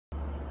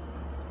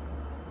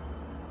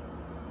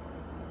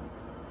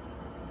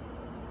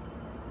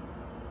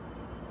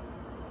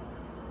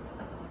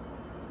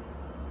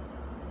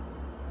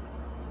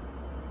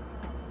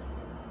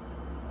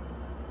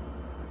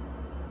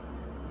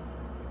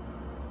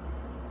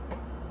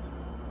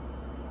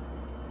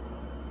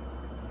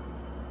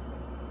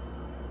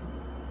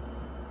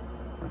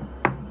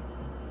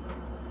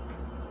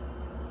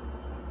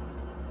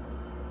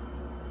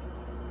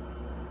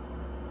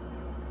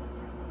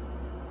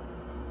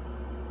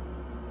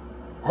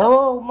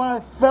Hello, my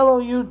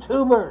fellow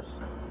YouTubers.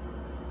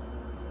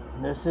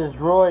 This is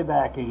Roy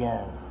back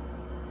again.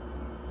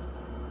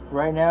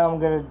 Right now I'm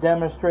going to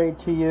demonstrate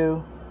to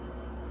you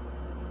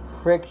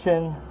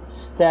friction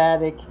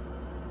static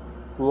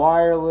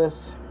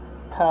wireless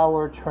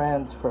power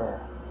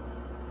transfer.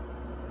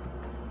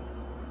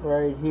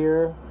 Right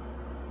here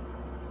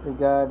we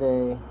got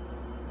a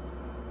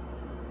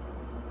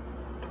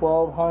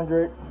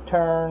 1200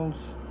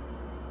 turns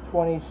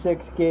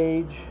 26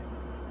 gauge,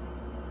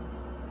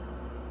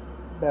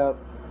 about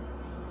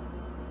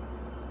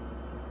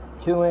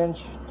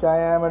 2-inch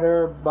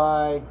diameter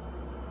by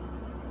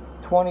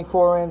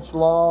 24-inch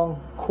long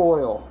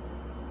coil.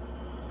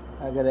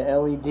 I got an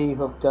LED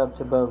hooked up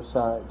to both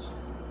sides.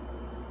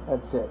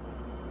 That's it.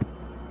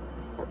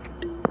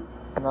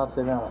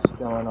 Nothing else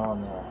going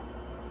on there.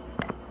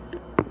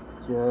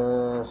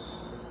 Just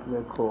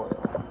the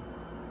coil.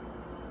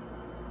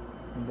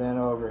 And then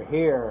over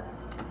here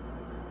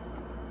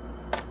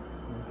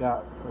we've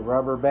got a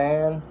rubber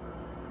band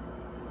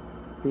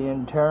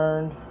being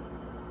turned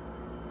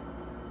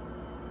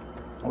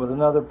with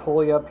another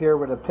pulley up here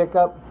with a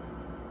pickup.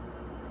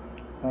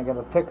 I got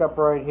a pickup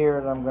right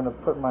here that I'm going to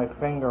put my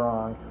finger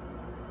on,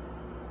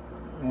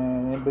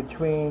 and in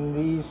between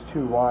these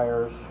two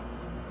wires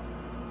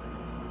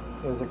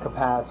is a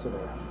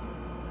capacitor,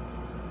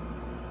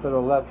 an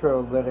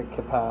electrolytic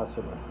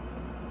capacitor.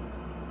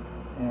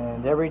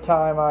 And every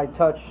time I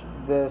touch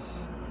this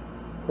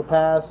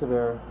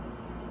capacitor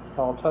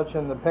while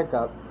touching the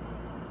pickup,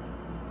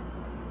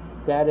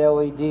 that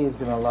LED is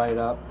going to light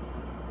up,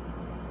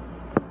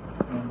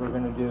 and we're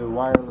going to do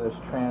wireless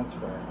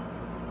transfer.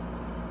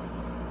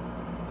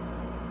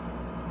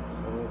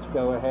 So let's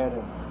go ahead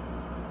and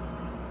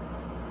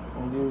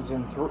I'm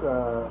using a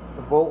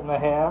 1.5 volt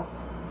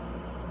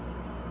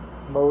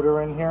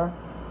motor in here,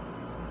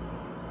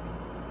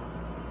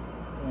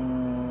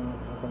 and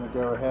we're going to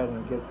go ahead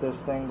and get this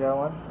thing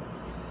going.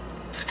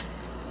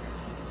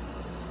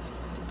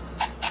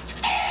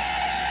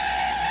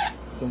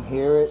 You can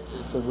hear it,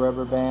 it's a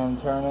rubber band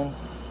turning.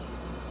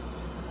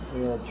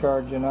 We are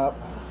charging up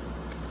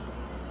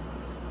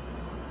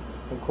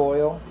the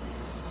coil.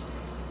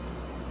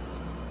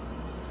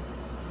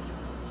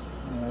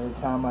 And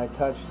every time I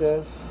touch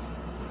this,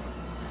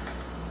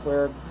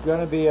 we're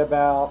going to be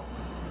about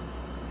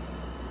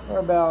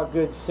a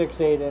good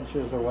 6-8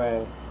 inches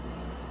away.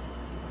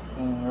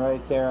 And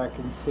right there I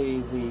can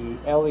see the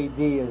LED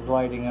is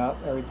lighting up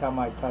every time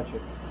I touch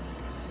it.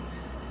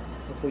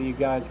 Hopefully you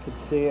guys can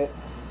see it.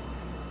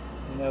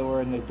 I know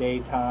we're in the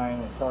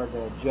daytime, it's hard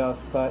to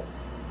adjust, but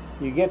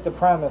you get the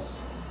premise.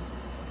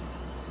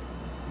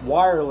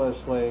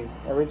 Wirelessly,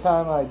 every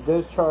time I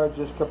discharge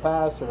this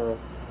capacitor,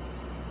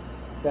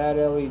 that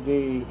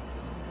LED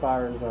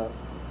fires up.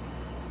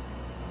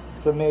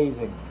 It's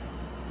amazing.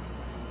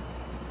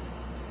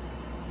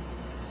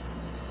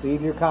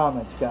 Leave your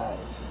comments, guys.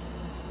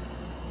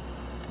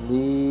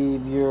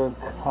 Leave your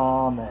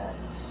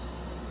comments.